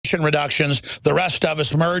emission reductions, the rest of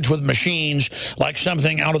us merge with machines like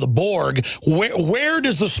something out of the Borg. Where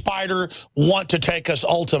does the spider want to take us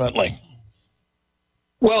ultimately?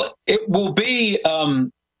 Well, it will be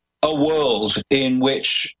a world in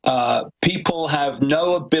which people have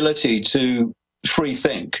no ability to free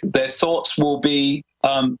think. Their thoughts will be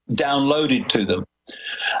downloaded to them,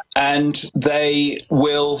 and they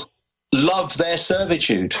will love their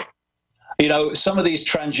servitude. You know, some of these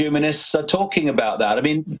transhumanists are talking about that. I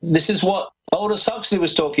mean, this is what Aldous Huxley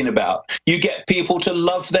was talking about. You get people to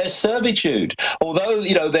love their servitude. Although,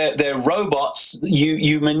 you know, they're robots,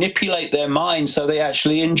 you manipulate their minds so they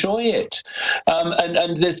actually enjoy it.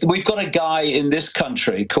 We've got a guy in this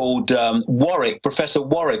country called Warwick, Professor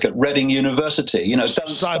Warwick at Reading University. You know, don't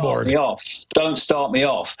start me off. Don't start me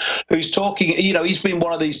off. Who's talking, you know, he's been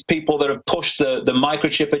one of these people that have pushed the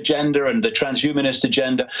microchip agenda and the transhumanist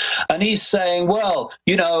agenda. And he's saying, well,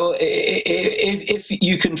 you know, if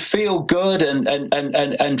you can feel good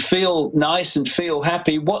and feel nice and feel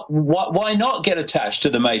happy, why not get attached to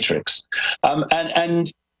the Matrix?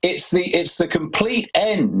 And it's the complete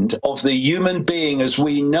end of the human being as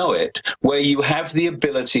we know it, where you have the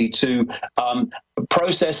ability to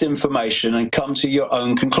process information and come to your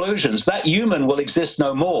own conclusions. That human will exist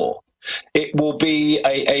no more. It will be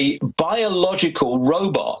a biological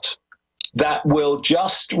robot that will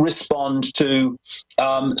just respond to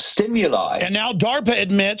stimuli. And now DARPA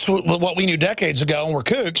admits what we knew decades ago, and we're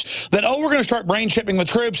kooks, that, oh, we're going to start brain chipping the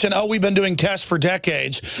troops, and, oh, we've been doing tests for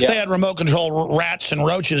decades. Yeah. They had remote control rats and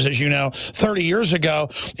roaches, as you know, 30 years ago,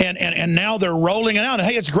 and now they're rolling it out. And,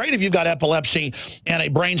 hey, it's great if you've got epilepsy and a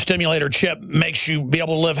brain stimulator chip makes you be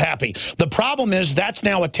able to live happy. The problem is that's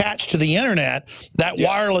now attached to the internet, that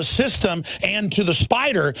wireless system, and to the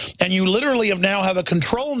spider, and you literally have a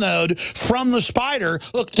control node from the spider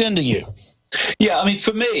hooked into you. Yeah, I mean,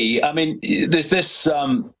 for me, I mean, there's this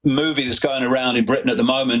movie that's going around in Britain at the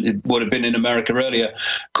moment, it would have been in America earlier,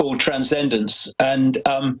 called Transcendence. And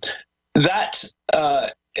that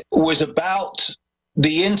was about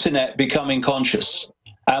the internet becoming conscious.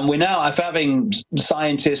 And we're now having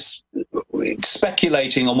scientists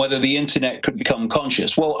speculating on whether the internet could become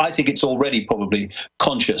conscious. Well, I think it's already probably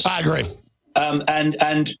conscious. I agree.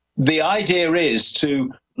 And the idea is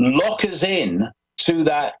to lock us in to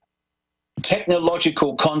that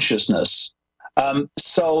technological consciousness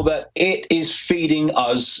so that it is feeding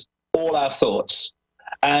us all our thoughts.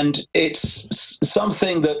 And it's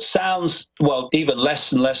something that sounds, well, even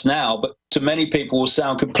less and less now, but to many people will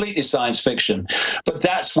sound completely science fiction. But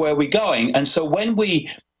that's where we're going. And so when we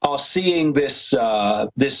are seeing this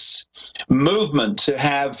this movement to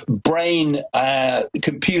have brain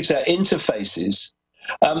computer interfaces,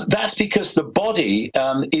 that's because the body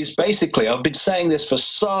is basically, I've been saying this for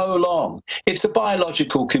so long, it's a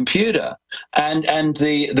biological computer, and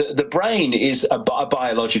the brain is a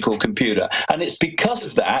biological computer. And it's because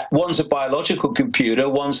of that, one's a biological computer,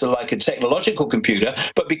 one's like a technological computer,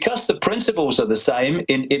 but because the principles are the same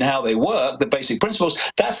in how they work, the basic principles,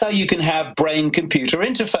 that's how you can have brain-computer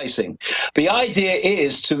interfacing. The idea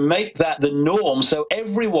is to make that the norm so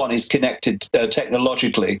everyone is connected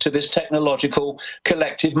technologically to this technological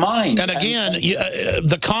collective mind. And again,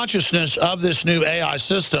 the consciousness of this new AI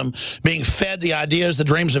system being fed the ideas, the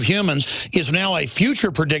dreams of humans, is now a future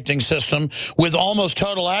predicting system with almost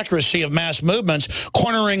total accuracy of mass movements,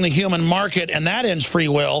 cornering the human market, and that ends free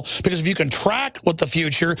will, because if you can track what the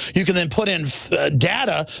future, you can then put in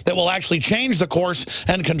data that will actually change the course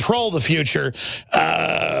and control the future.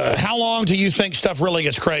 How long do you think stuff really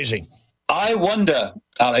gets crazy? I wonder,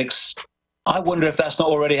 Alex, I wonder if that's not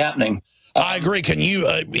already happening. I agree. Can you,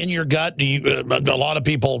 in your gut, do you, a lot of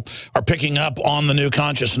people are picking up on the new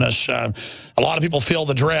consciousness. A lot of people feel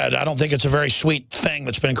the dread. I don't think it's a very sweet thing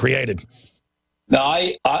that's been created. No,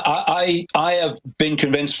 I have been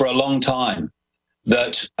convinced for a long time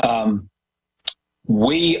that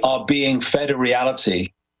we are being fed a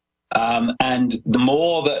reality. And the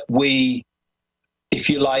more that we, if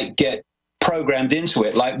you like, get programmed into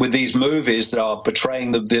it, like with these movies that are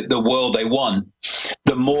portraying the world they want,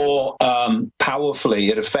 the more powerfully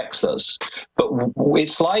it affects us. But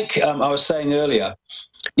it's like I was saying earlier,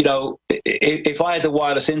 you know, if I had the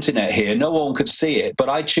wireless internet here, no one could see it, but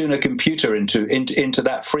I tune a computer into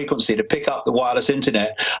that frequency to pick up the wireless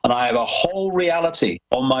internet, and I have a whole reality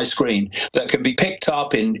on my screen that can be picked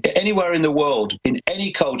up in anywhere in the world, in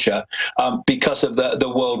any culture, because of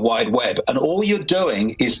the World Wide Web. And all you're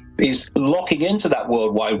doing is locking into that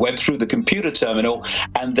World Wide Web through the computer terminal,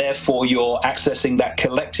 and therefore you're accessing that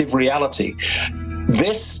collective reality.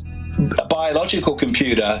 This biological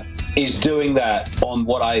computer is doing that on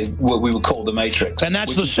what we would call the Matrix. And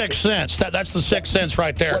that's the sixth sense. That's the sixth sense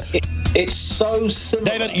right there. It's so simple.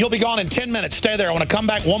 David, you'll be gone in 10 minutes. Stay there. I want to come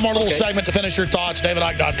back. One more little segment to finish your thoughts.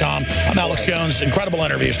 DavidIcke.com. I'm Alex Jones. Incredible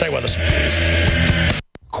interview. Stay with us.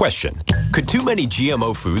 Question: could too many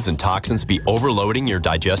GMO foods and toxins be overloading your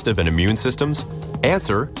digestive and immune systems?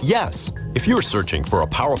 Answer: yes. If you're searching for a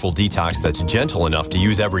powerful detox that's gentle enough to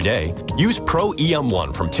use every day, use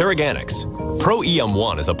Pro-EM1 from Teraganix.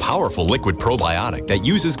 Pro-EM1 is a powerful liquid probiotic that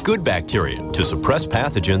uses good bacteria to suppress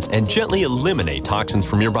pathogens and gently eliminate toxins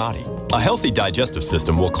from your body. A healthy digestive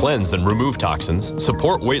system will cleanse and remove toxins,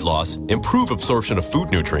 support weight loss, improve absorption of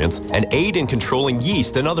food nutrients, and aid in controlling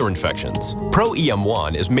yeast and other infections.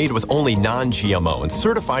 Pro-EM1 is made with only non-GMO and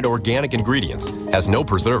certified organic ingredients, has no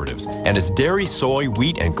preservatives, and is dairy, soy,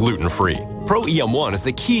 wheat, and gluten-free. Pro-EM1 is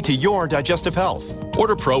the key to your digestive health.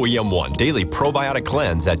 Order Pro-EM1 Daily Probiotic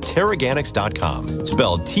Cleanse at Teraganix.com,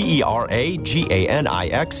 spelled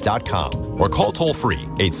Teraganix.com, or call toll-free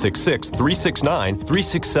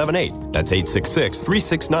 866-369-3678. That's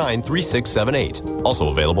 866-369-3678. Also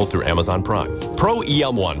available through Amazon Prime.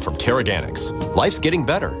 Pro-EM1 from Teraganix. Life's getting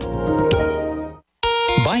better.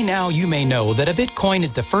 By now, you may know that a Bitcoin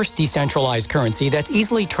is the first decentralized currency that's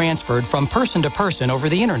easily transferred from person to person over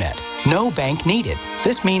the internet. No bank needed.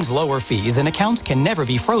 This means lower fees and accounts can never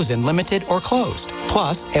be frozen, limited, or closed.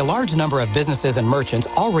 Plus, a large number of businesses and merchants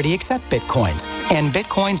already accept Bitcoins, and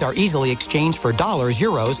Bitcoins are easily exchanged for dollars,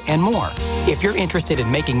 euros, and more. If you're interested in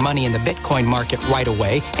making money in the Bitcoin market right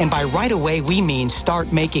away, and by right away we mean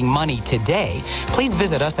start making money today, please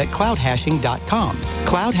visit us at cloudhashing.com.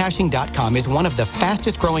 Cloudhashing.com is one of the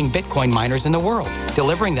fastest growing Bitcoin miners in the world,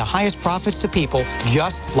 delivering the highest profits to people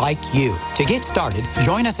just like you. To get started,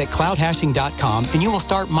 join us at cloudhashing.com and you will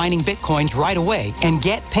start mining Bitcoins right away and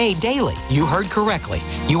get paid daily. You heard correctly.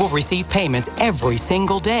 You will receive payments every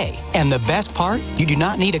single day. And the best part, you do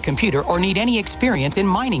not need a computer or need any experience in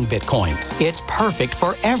mining Bitcoins. It's perfect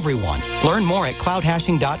for everyone. Learn more at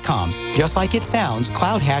cloudhashing.com. Just like it sounds,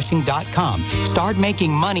 cloudhashing.com. Start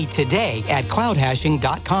making money today at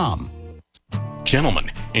cloudhashing.com.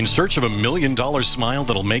 Gentlemen, in search of $1 million smile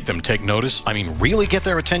that'll make them take notice, really get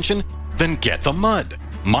their attention? Then get the mud.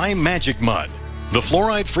 My Magic Mud. The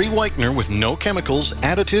fluoride-free whitener with no chemicals,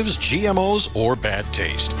 additives, GMOs, or bad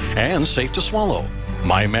taste. And safe to swallow.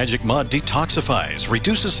 My Magic Mud detoxifies,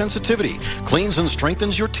 reduces sensitivity, cleans and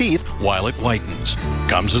strengthens your teeth while it whitens.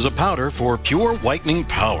 Comes as a powder for pure whitening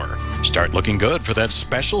power. Start looking good for that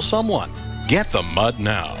special someone. Get the mud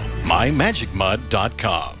now.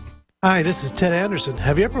 MyMagicMud.com. Hi, this is Ted Anderson.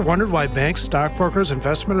 Have you ever wondered why banks, stockbrokers,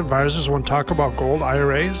 investment advisors won't talk about gold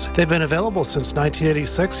IRAs? They've been available since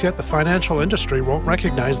 1986, yet the financial industry won't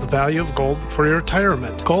recognize the value of gold for your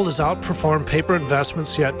retirement. Gold has outperformed paper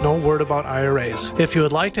investments, yet no word about IRAs. If you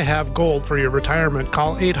would like to have gold for your retirement,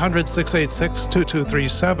 call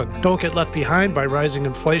 800-686-2237. Don't get left behind by rising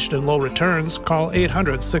inflation and low returns. Call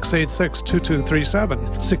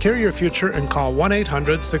 800-686-2237. Secure your future and call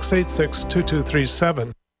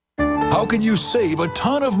 1-800-686-2237. How can you save a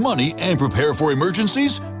ton of money and prepare for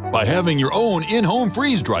emergencies? By having your own in-home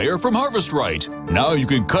freeze dryer from Harvest Right. Now you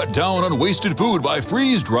can cut down on wasted food by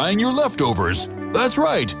freeze drying your leftovers. That's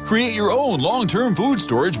right, create your own long-term food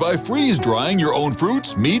storage by freeze drying your own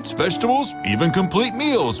fruits, meats, vegetables, even complete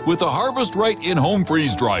meals with a Harvest Right in-home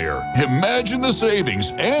freeze dryer. Imagine the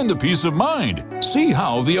savings and the peace of mind. See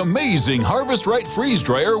how the amazing Harvest Right freeze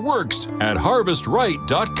dryer works at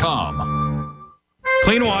harvestright.com.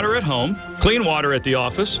 Clean water at home, clean water at the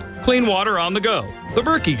office, clean water on the go. The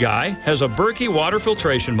Berkey Guy has a Berkey water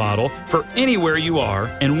filtration model for anywhere you are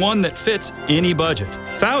and one that fits any budget.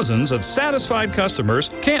 Thousands of satisfied customers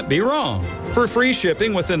can't be wrong. For free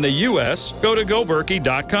shipping within the U.S., go to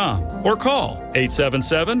goberkey.com or call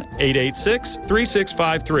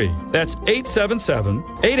 877-886-3653. That's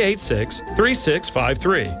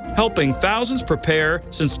 877-886-3653. Helping thousands prepare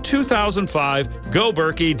since 2005,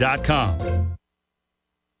 goberkey.com.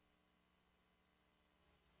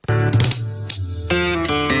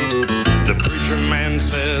 The preacher man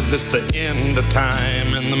says it's the end of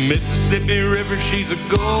time, and the Mississippi River, she's a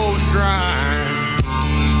going dry.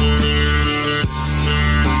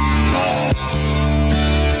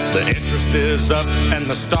 The interest is up and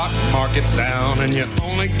the stock market's down, and you're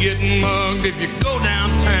only getting mugged if you go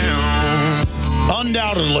downtown.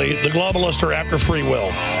 Undoubtedly, the globalists are after free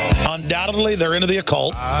will. Undoubtedly, they're into the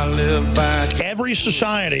occult. Every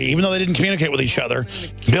society, even though they didn't communicate with each other,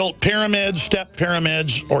 built pyramids, step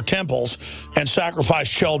pyramids, or temples, and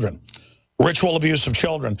sacrificed children. ritual abuse of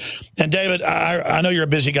children. And David, I know you're a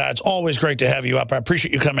busy guy. It's always great to have you up. I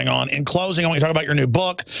appreciate you coming on. In closing, I want you to talk about your new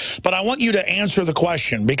book, but I want you to answer the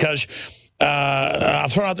question, because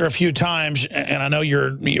I've thrown out there a few times, and I know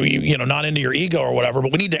you're not into your ego or whatever,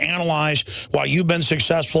 but we need to analyze why you've been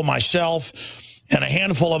successful, myself, and a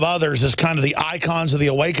handful of others as kind of the icons of the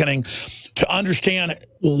awakening, to understand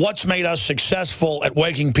what's made us successful at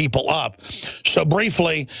waking people up. So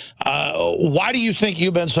briefly, why do you think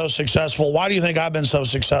you've been so successful? Why do you think I've been so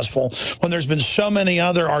successful when there's been so many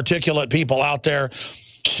other articulate people out there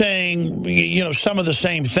saying, some of the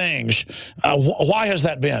same things? Why has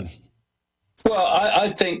that been? Well,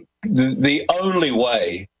 I think the only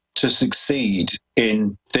way to succeed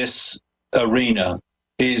in this arena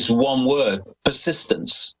is one word: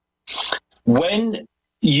 persistence. When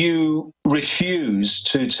you refuse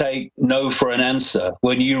to take no for an answer,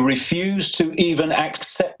 when you refuse to even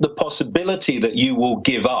accept the possibility that you will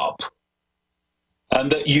give up,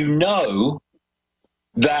 and that you know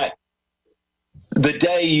that the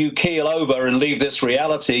day you keel over and leave this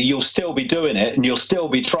reality, you'll still be doing it, and you'll still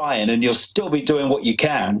be trying, and you'll still be doing what you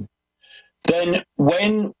can, then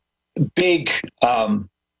when big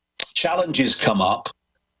challenges come up,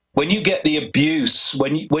 when you get the abuse,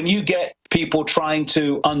 when you get people trying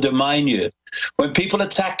to undermine you, when people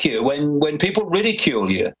attack you, when people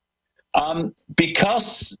ridicule you,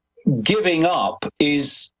 because giving up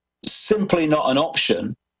is simply not an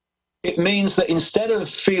option, it means that instead of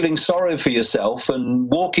feeling sorry for yourself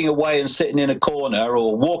and walking away and sitting in a corner,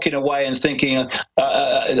 or walking away and thinking,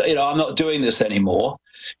 I'm not doing this anymore,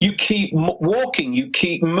 you keep walking, you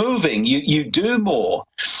keep moving, you do more,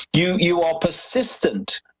 you are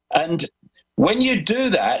persistent. And when you do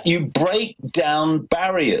that, you break down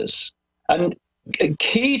barriers. And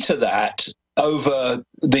key to that over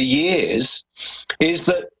the years is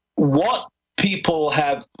that what people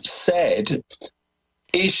have said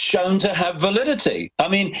is shown to have validity. I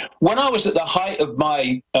mean, when I was at the height of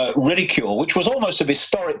my ridicule, which was almost of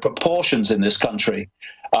historic proportions in this country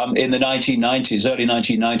in the 1990s, early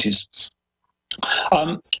 1990s,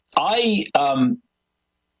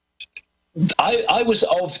 I was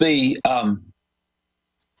of the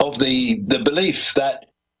belief that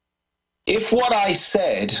if what I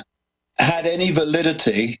said had any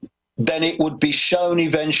validity, then it would be shown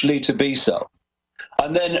eventually to be so.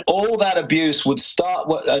 And then all that abuse would start,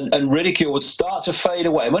 and ridicule would start to fade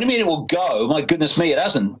away. What do you mean it will go? My goodness me, it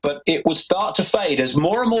hasn't. But it would start to fade as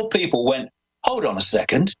more and more people went, hold on a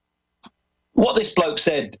second. What this bloke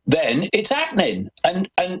said then, it's happening. And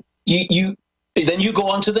then you go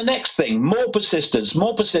on to the next thing, more persistence,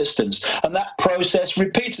 and that process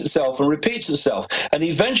repeats itself and repeats itself, and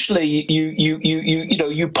eventually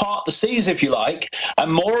you part the seas, if you like,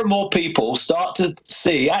 and more people start to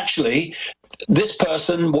see, actually, this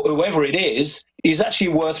person, whoever it is actually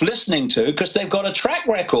worth listening to, because they've got a track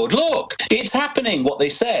record. Look, it's happening, what they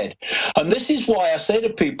said. And this is why I say to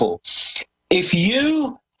people, if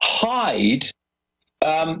you hide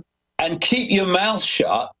and keep your mouth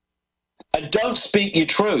shut, and don't speak your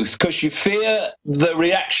truth because you fear the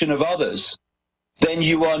reaction of others, then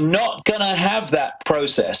you are not going to have that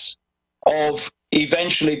process of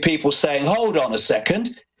eventually people saying, hold on a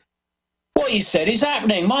second, what he said is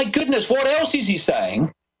happening. My goodness, what else is he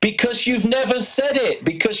saying? Because you've never said it,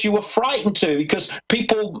 because you were frightened to, because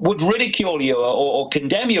people would ridicule you or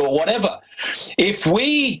condemn you or whatever. If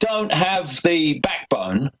we don't have the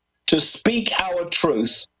backbone to speak our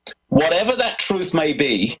truth, whatever that truth may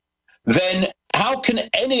be, then how can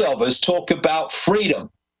any of us talk about freedom?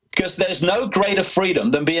 Because there's no greater freedom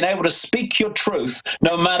than being able to speak your truth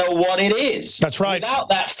no matter what it is. That's right. Without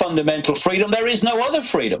that fundamental freedom, there is no other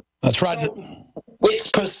freedom. That's right. So it's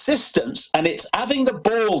persistence, and it's having the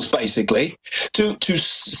balls, basically, to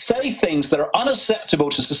say things that are unacceptable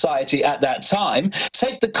to society at that time,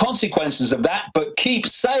 take the consequences of that, but keep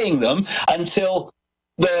saying them until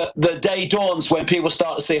the day dawns when people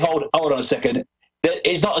start to say, hold on a second,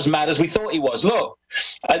 he's not as mad as we thought he was. Look,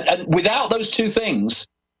 and without those two things,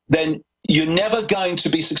 then you're never going to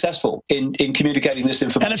be successful in communicating this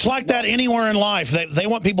information. And it's like that anywhere in life. They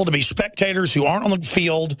want people to be spectators who aren't on the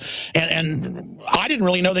field. And I didn't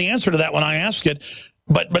really know the answer to that when I asked it.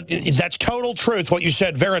 But that's total truth, what you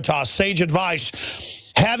said, Veritas, sage advice.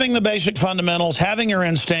 Having the basic fundamentals, having your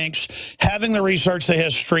instincts, having the research, the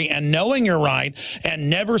history, and knowing you're right, and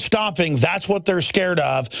never stopping, that's what they're scared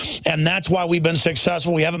of, and that's why we've been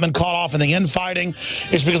successful. We haven't been caught off in the infighting.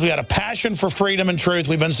 It's because we had a passion for freedom and truth.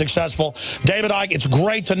 We've been successful. David Icke, it's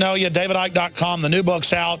great to know you. DavidIcke.com, the new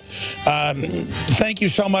book's out. Thank you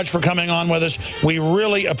so much for coming on with us. We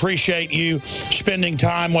really appreciate you spending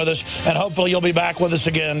time with us, and hopefully you'll be back with us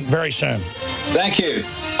again very soon. Thank you.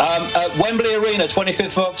 Wembley Arena,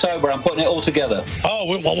 25th of October. I'm putting it all together.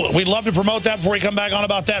 Oh, well, we'd love to promote that before you come back on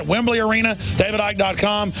about that. Wembley Arena,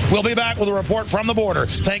 DavidIcke.com. We'll be back with a report from the border.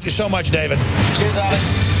 Thank you so much, David. Cheers,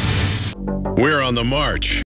 Alex. We're on the march.